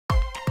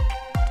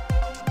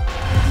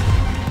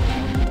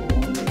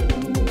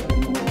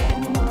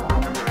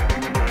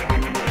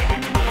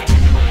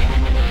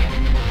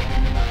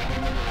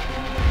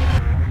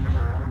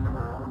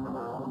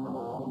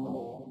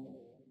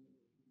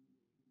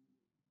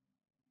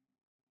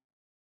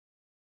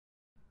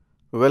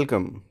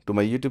Welcome to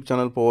my YouTube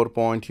channel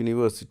PowerPoint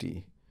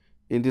University.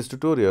 In this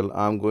tutorial,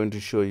 I'm going to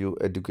show you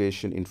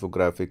Education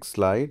Infographic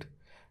slide,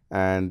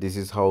 and this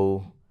is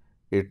how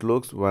it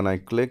looks. When I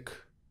click,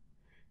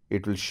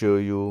 it will show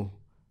you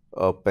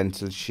a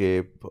pencil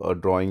shape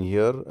drawing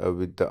here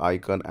with the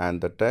icon and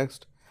the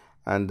text.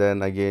 And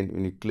then again,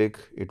 when you click,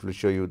 it will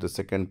show you the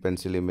second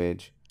pencil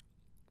image,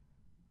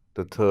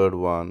 the third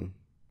one,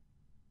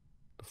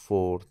 the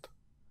fourth,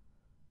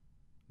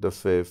 the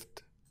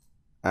fifth,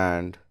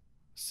 and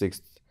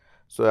sixth.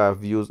 So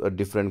I've used a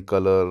different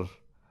color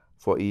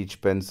for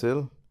each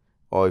pencil,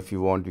 or if you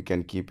want you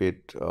can keep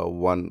it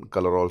one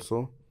color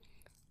also.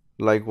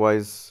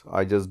 Likewise,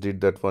 I just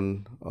did that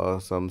one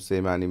some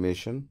same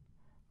animation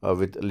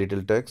with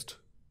little text.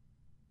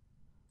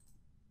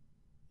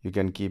 You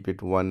can keep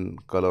it one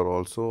color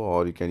also,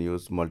 or you can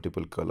use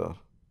multiple color.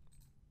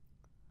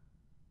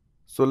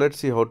 So let's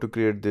see how to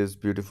create this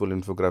beautiful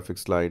infographic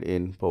slide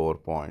in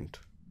PowerPoint.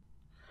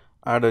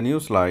 Add a new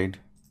slide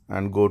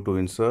and go to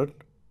Insert,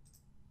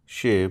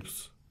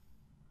 Shapes.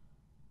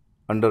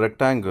 Under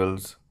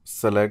Rectangles,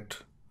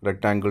 select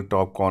Rectangle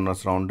Top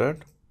Corners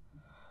Rounded.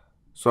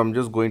 So I'm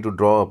just going to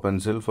draw a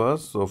pencil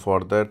first. So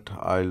for that,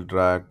 I'll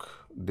drag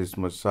this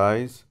much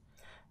size.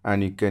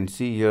 And you can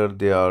see here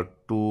there are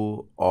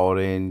two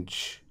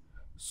orange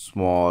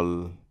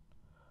small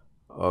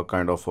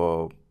kind of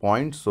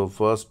points. So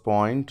first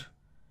point,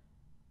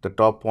 the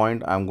top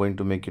point, I'm going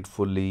to make it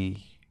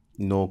fully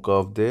no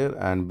curve there,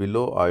 and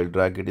below I'll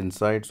drag it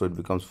inside so it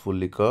becomes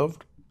fully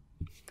curved.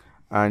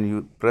 And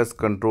you press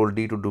Ctrl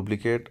D to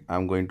duplicate.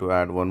 I'm going to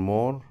add one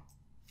more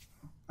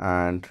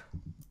and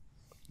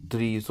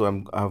three.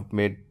 So I've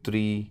made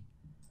three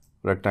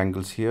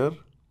rectangles here,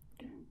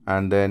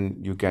 and then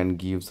you can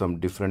give some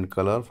different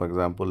color. For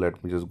example,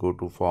 let me just go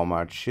to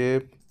Format,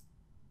 Shape,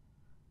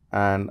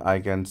 and I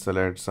can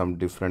select some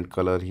different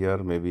color here.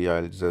 Maybe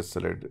I'll just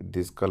select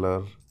this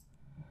color,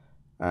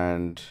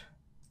 and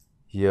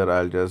here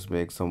I'll just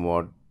make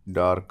somewhat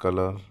dark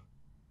color,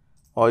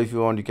 or if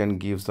you want you can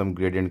give some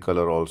gradient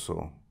color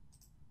also.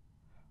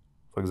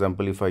 For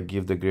example, if I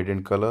give the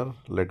gradient color,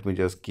 let me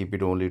just keep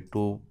it only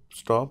two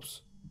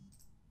stops.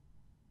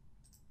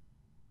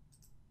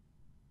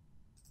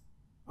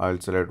 I'll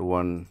select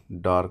one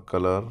dark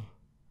color,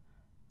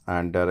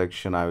 and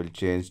direction I will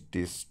change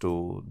this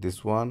to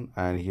this one,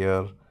 and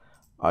here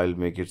I'll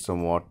make it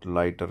somewhat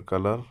lighter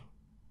color,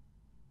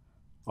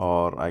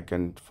 or I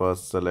can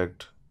first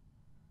select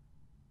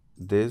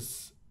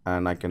this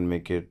and I can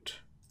make it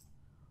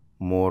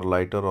more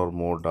lighter or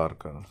more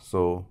darker.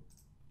 So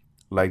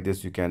like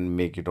this you can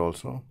make it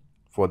also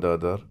for the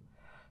other.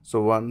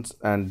 So once,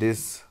 and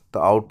this, the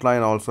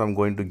outline also I'm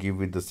going to give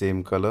with the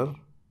same color.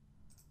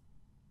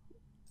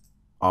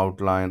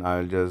 Outline,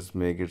 I'll just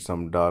make it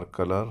some dark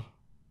color.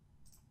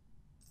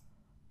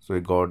 So we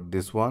got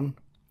this one,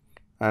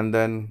 and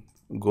then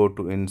go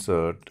to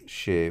Insert,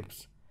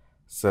 Shapes,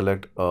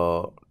 select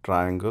a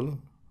triangle,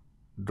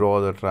 draw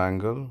the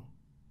triangle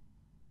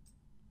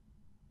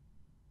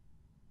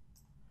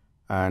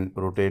and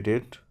rotate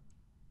it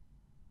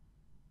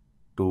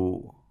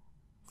to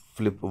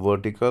flip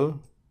vertical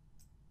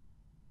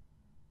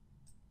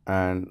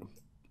and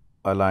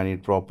align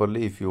it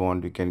properly. If you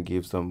want you can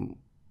give some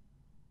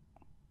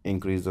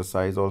increase the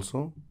size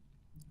also,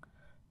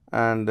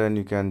 and then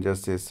you can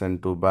just say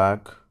send to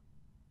back.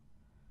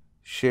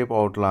 Shape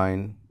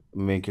outline,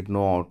 make it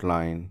no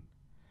outline.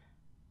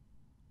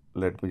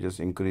 Let me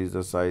just increase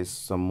the size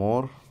some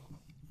more,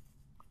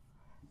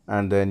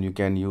 and then you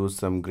can use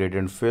some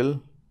gradient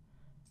fill.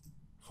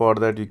 For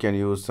that you can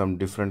use some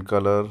different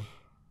color.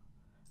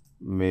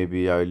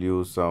 Maybe I'll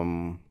use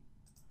some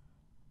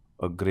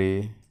a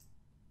gray,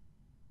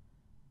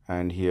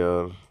 and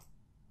here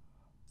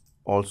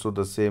also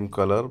the same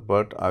color,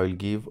 but I will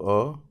give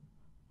a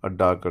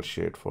darker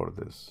shade for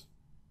this,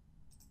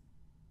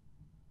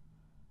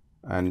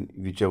 and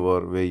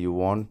whichever way you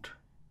want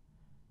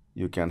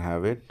you can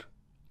have it,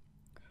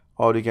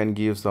 or you can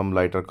give some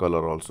lighter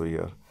color also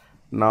here.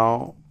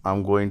 Now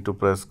I'm going to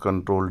press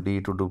Ctrl D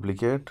to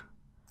duplicate,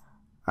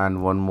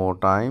 and one more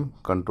time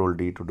Ctrl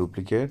D to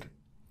duplicate.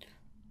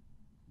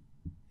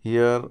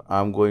 Here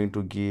I'm going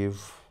to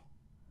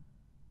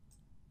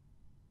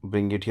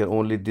bring it here,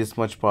 only this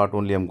much part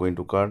only I'm going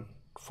to cut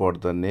for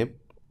the nib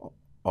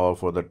or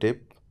for the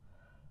tip.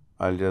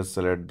 I'll just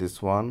select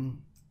this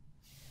one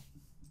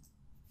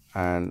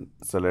and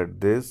select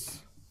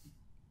this.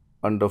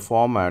 Under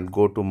Format,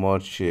 go to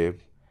Merge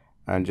Shape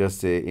and just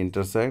say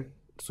Intersect,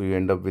 so you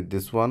end up with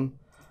this one.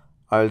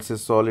 I'll say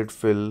Solid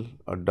Fill,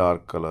 a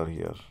dark color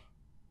here,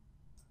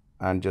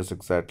 and just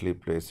exactly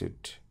place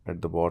it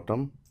at the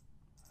bottom.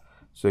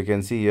 So you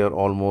can see here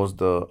almost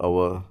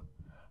our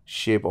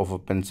shape of a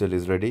pencil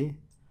is ready.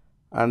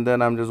 And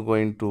then I'm just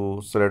going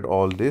to select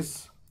all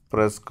this,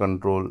 press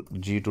Ctrl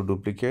G to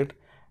duplicate,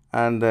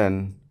 and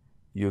then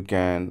you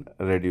can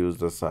reduce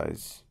the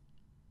size.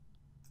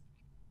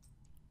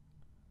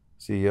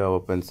 See here our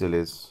pencil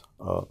is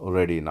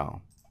ready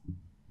now.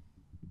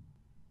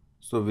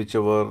 So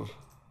whichever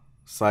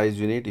size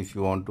you need, if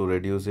you want to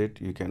reduce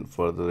it you can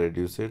further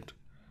reduce it.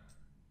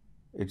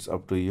 it's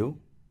up to you.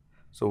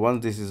 So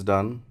once this is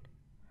done,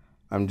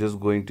 I'm just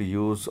going to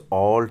use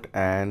Alt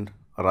and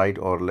right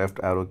or left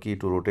arrow key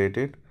to rotate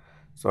it.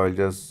 So I'll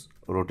just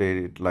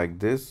rotate it like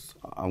this.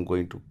 I'm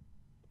going to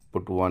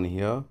put one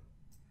here.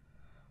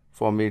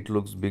 For me it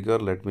looks bigger.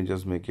 Let me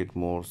just make it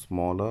more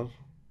smaller.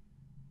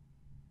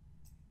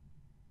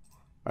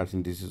 I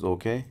think this is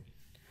okay.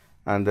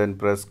 And then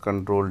press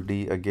Ctrl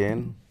D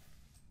again,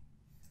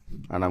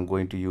 and I'm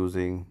going to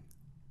using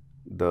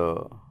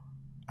the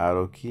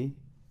arrow key.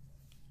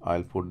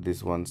 I'll put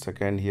this 1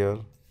 second here.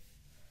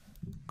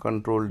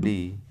 Ctrl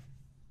D,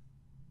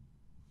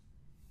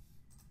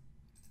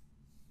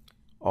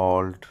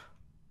 Alt,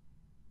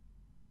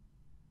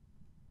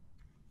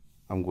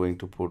 I'm going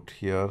to put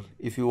here.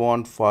 If you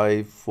want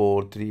 5,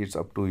 4, 3, it's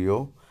up to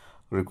your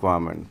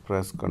requirement.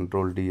 Press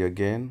Ctrl D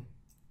again,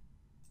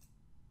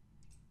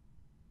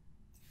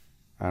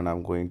 and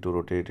I'm going to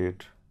rotate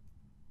it.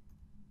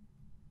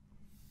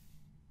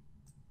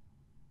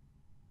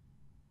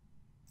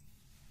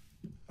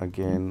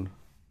 Again,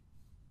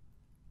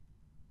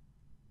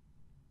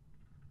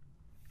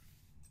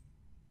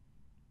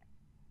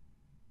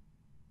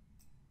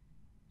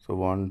 so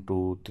 1,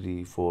 2,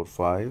 3, 4,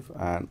 5,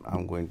 and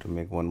I'm going to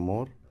make one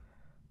more,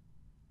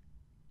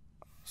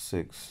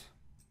 6.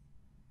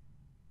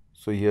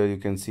 So here you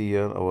can see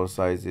here our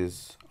size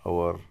is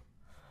our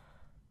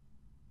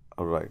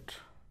right.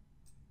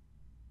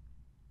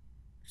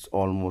 It's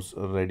almost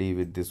ready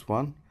with this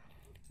one.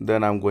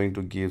 Then I'm going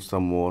to give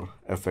some more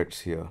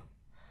effects here.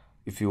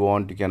 If you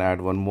want, you can add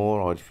one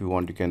more, or if you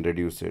want, you can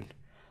reduce it.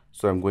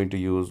 So I'm going to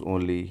use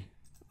only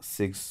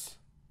 6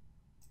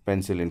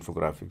 pencil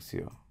infographics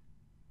here.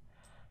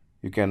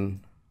 You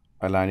can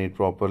align it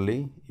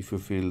properly. If you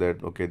feel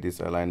that okay, this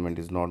alignment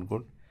is not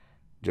good,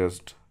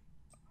 just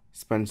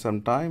spend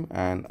some time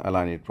and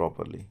align it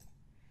properly.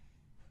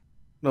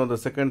 Now the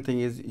second thing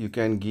is you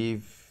can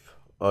give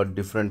a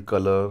different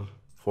color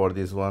for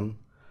this one.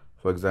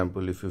 For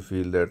example, if you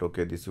feel that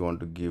okay, this you want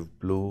to give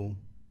blue,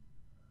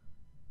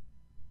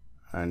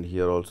 and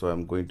here also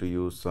I'm going to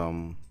use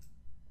some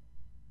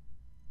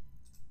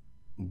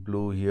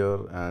blue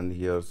here, and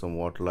here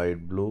somewhat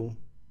light blue,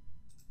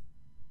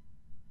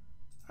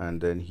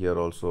 and then here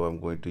also I'm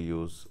going to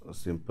use a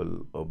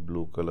simple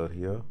blue color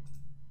here.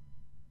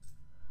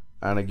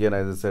 And again,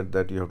 as I said,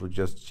 that you have to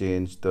just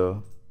change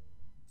the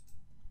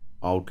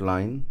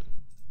outline,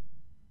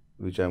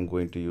 which I'm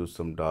going to use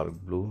some dark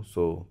blue.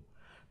 So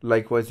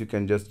likewise you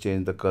can just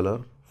change the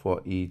color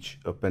for each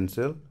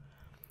pencil.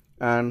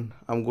 And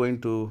I'm going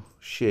to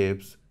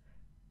shapes,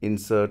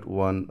 insert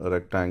one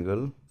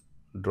rectangle,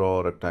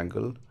 draw a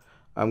rectangle.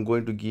 I'm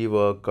going to give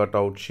a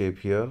cutout shape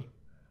here,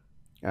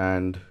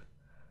 and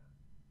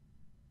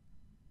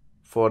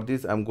for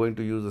this I'm going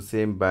to use the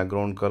same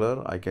background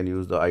color. I can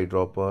use the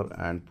eyedropper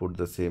and put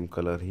the same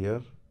color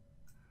here,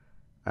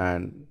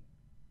 and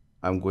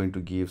I'm going to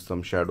give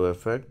some shadow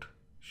effect.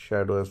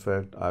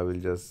 I will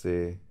just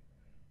say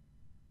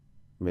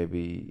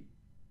maybe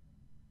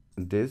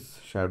this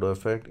shadow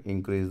effect,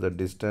 increase the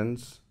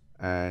distance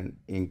and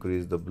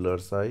increase the blur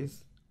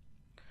size.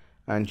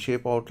 And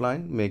shape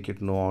outline, make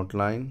it no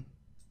outline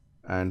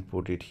and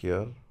put it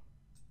here.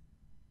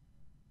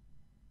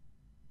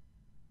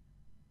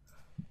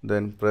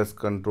 Then press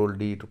Ctrl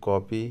D to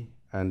copy,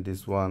 and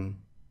this one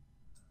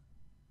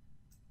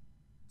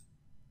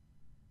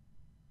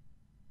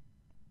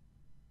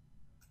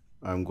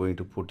I'm going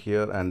to put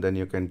here, and then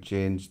you can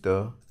change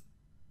the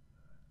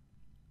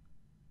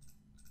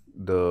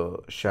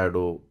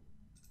shadow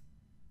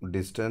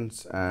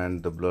distance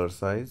and the blur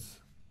size.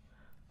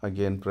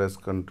 Again press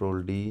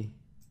Ctrl D,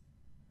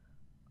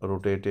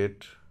 rotate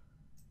it,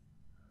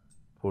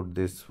 put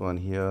this one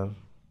here,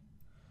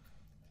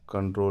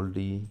 Ctrl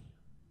D,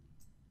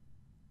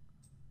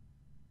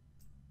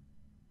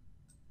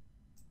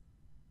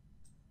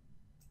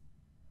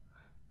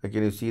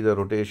 again you see the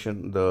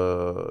rotation,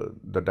 the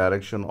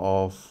direction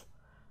of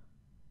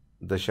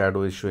the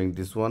shadow is showing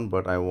this one,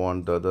 but I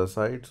want the other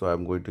side, so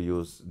I'm going to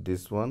use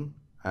this one,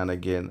 and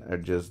again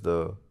adjust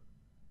the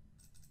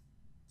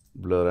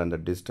blur and the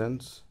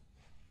distance.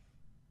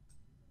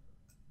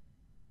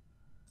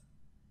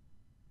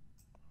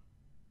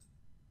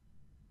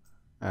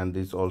 And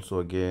this also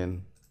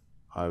again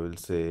I will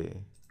say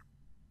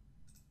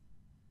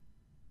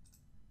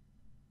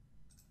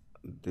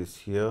this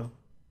here,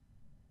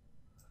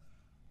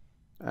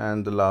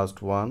 and the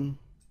last one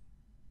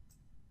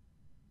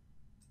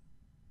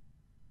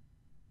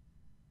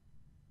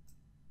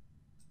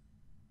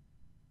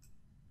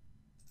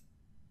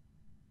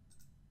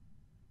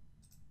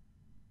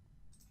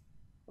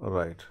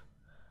right,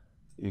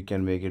 you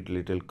can make it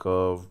little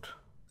curved.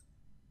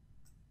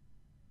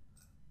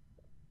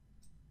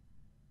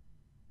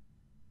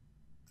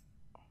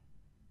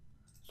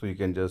 So you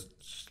can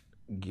just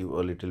give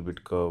a little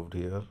bit curved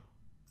here,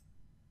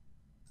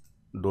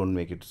 don't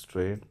make it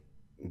straight,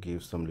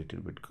 give some little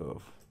bit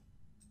curve.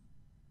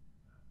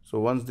 So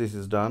once this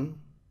is done,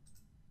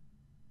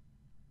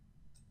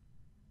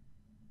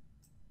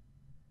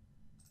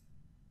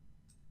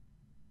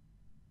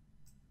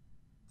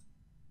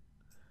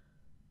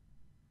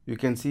 You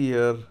can see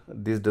here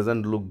this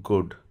doesn't look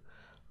good.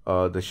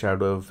 The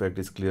shadow effect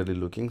is clearly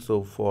looking.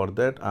 So for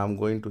that I'm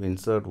going to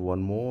insert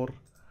one more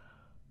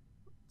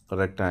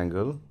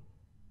rectangle,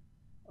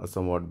 a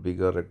somewhat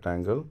bigger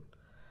rectangle.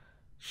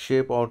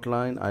 Shape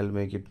outline, I'll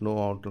make it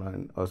no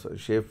outline.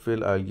 Shape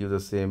fill, I'll give the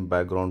same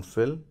background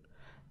fill,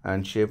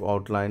 and shape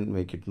outline,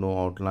 make it no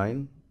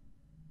outline.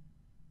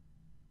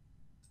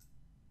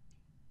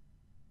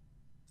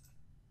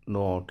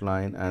 No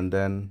outline, and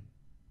then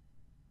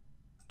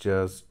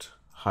just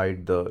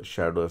hide the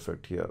shadow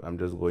effect here. I'm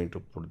just going to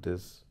put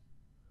this.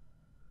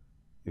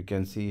 You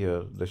can see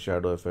here the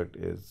shadow effect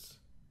is,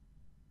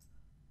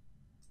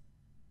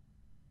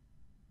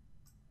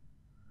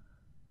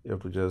 you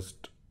have to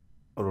just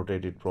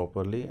rotate it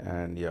properly,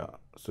 and yeah,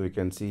 so you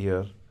can see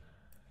here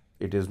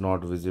it is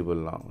not visible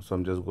now. So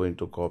I'm just going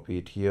to copy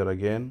it here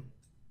again.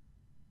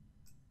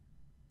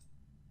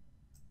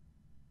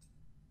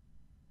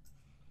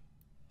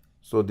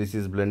 So this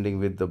is blending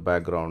with the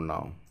background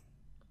now.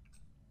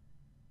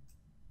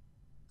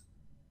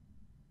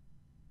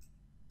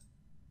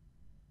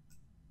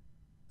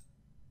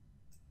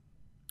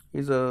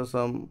 Is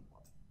some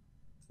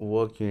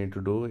work you need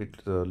to do.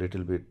 It's a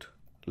little bit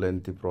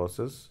lengthy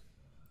process.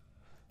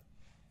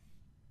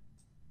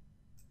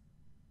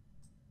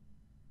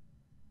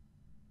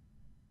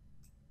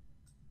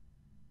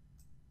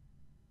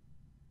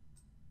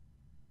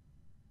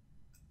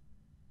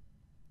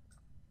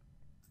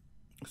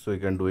 So you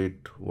can do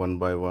it one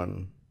by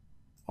one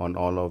on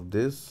all of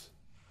this.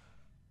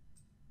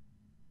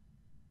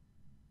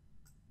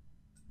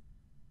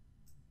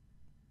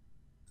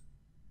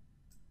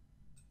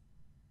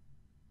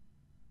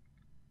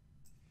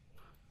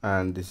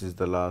 And this is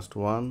the last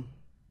one.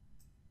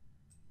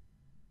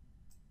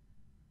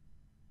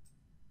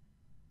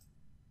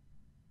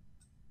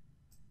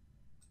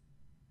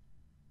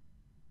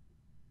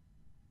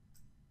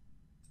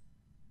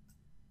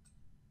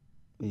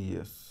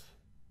 Yes.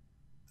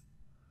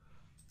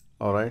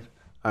 All right.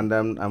 And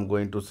then I'm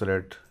going to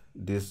select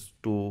these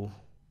two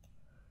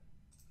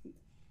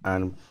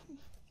and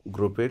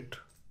group it.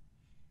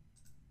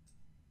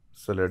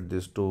 Select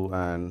these two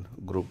and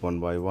group one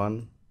by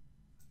one.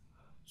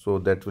 So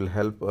that will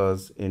help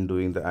us in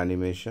doing the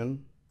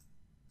animation.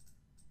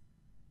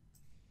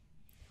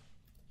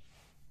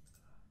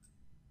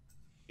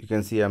 You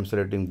can see I'm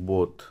selecting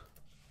both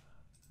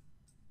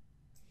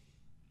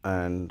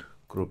and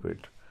group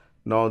it.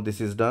 Now this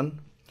is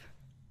done.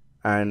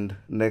 And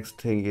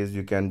next thing is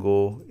you can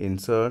go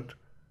insert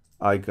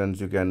icons.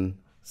 You can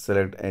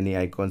select any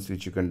icons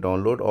which you can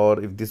download,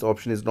 or if this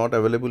option is not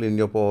available in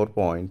your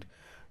PowerPoint,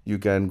 you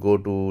can go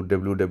to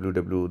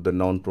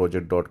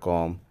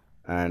www.thenounproject.com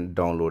and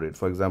download it.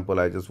 For example,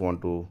 I just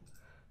want to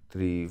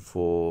 3,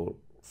 4,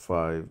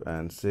 5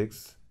 and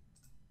 6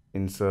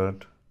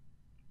 insert,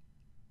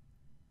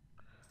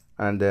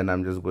 and then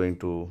I'm just going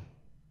to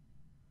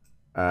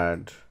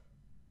add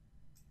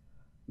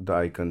the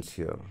icons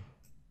here.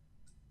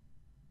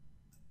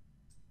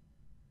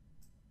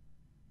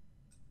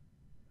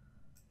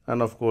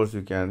 And of course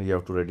you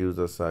have to reduce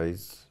the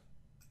size.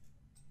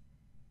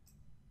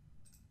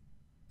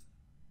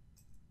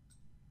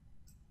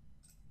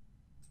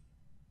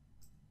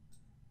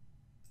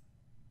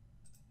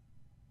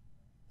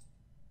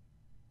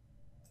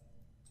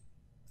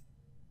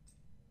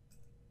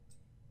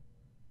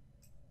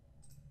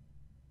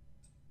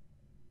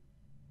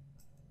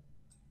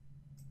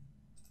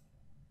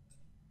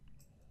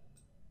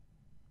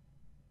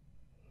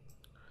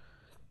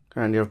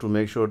 And you have to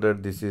make sure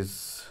that this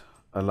is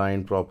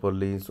aligned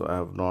properly. So I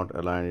have not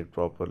aligned it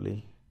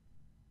properly.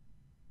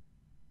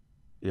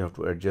 You have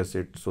to adjust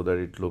it so that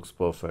it looks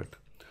perfect.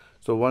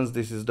 So once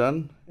this is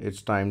done,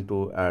 it's time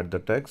to add the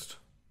text.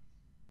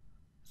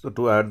 So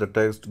to add the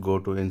text, go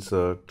to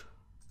insert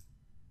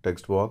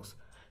text box.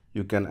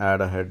 You can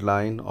add a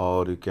headline,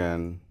 or you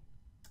can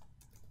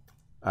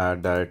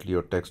add directly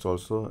your text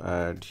also.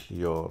 Add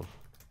your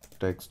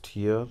text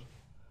here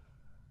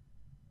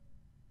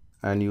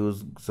and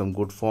use some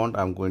good font.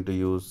 I'm going to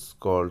use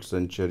called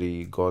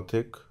Century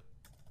Gothic.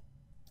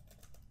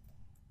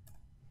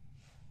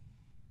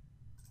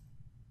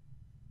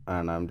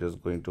 And I'm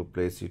just going to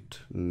place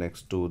it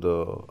next to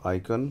the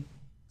icon.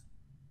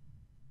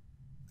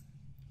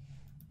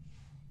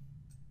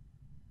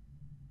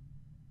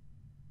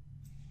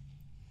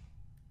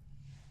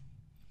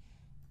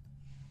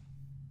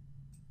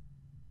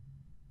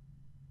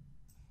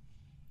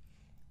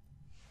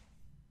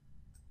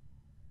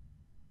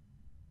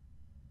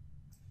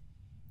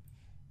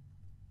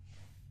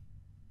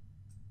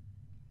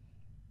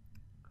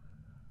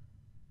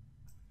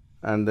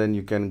 And then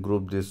you can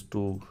group these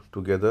two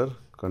together,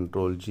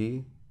 Control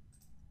G,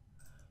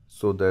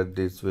 so that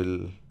this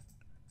will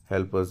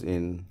help us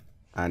in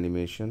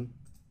animation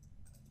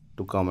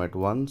to come at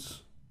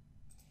once.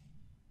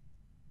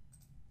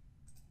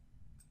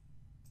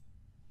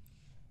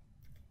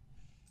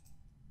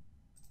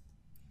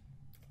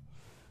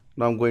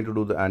 Now I'm going to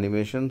do the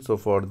animation. So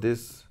for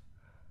this,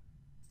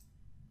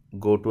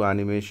 go to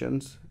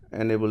animations,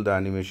 enable the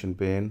animation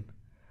pane.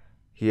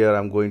 Here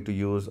I'm going to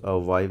use a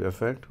wipe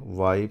effect.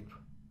 Wipe,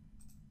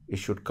 it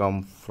should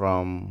come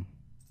from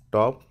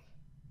top,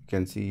 you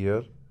can see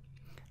here,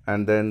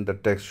 and then the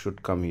text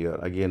should come here.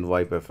 Again,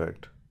 wipe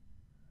effect,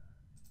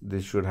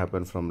 this should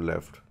happen from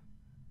left,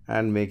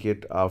 and make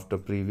it after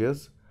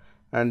previous.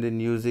 And then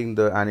using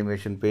the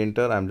animation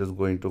painter, I'm just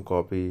going to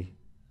copy,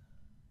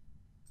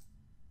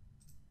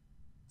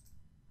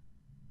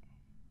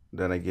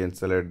 then again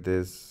select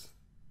this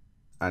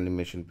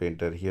animation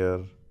painter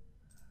here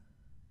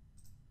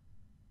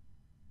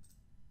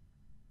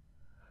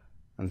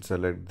and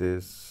select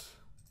this,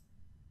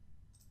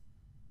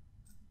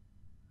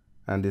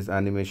 and this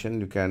animation,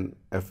 you can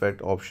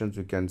effect options,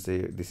 you can say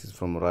this is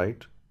from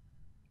right,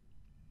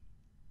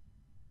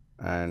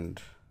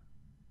 and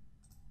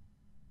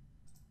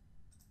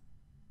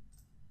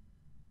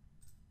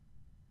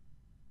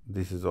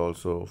this is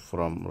also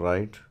from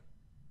right.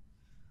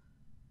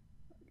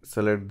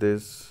 Select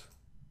this,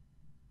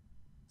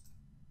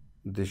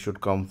 this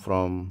should come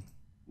from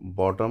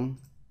bottom,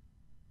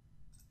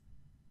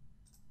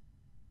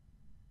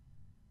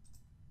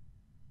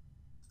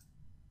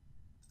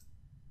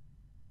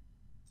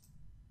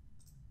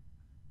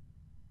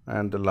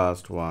 and the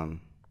last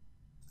one,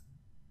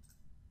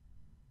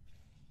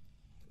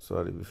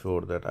 sorry,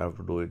 before that I have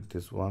to do it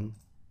this one,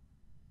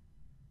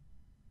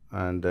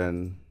 and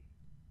then,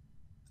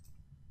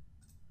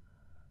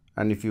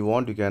 and if you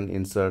want, you can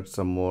insert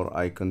some more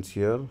icons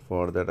here.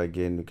 For that,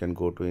 again, you can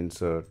go to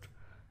insert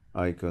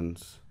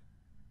icons.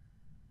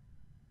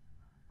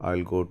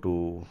 I'll go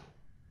to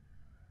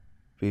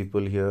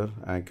people here.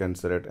 I can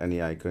select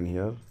any icon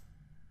here,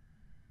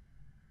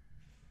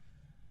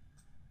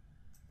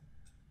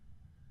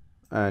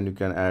 and you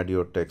can add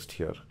your text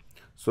here.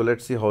 So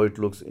let's see how it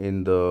looks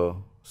in the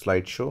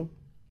slideshow.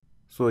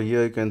 So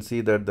here you can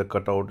see that the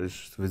cutout is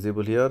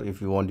visible here. If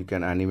you want, you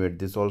can animate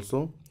this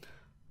also.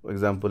 For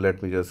example,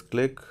 let me just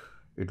click,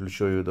 it will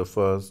show you the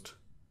first,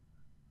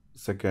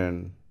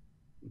 second,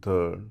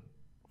 third,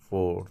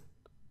 fourth,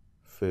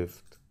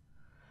 fifth,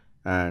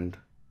 and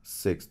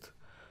sixth.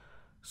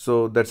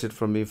 So that's it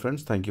from me,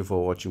 friends. Thank you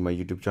for watching my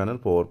YouTube channel,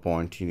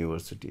 PowerPoint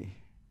University.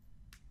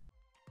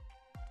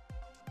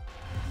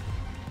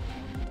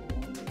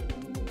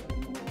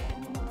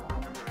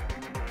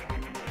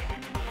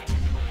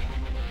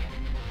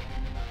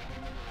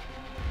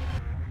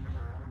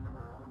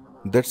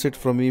 That's it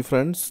from me,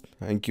 friends.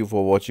 Thank you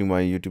for watching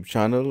my YouTube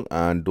channel,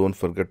 and don't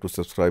forget to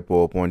subscribe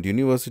PowerPoint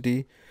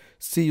University.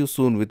 See you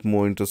soon with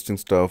more interesting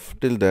stuff.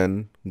 Till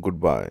then,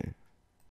 goodbye.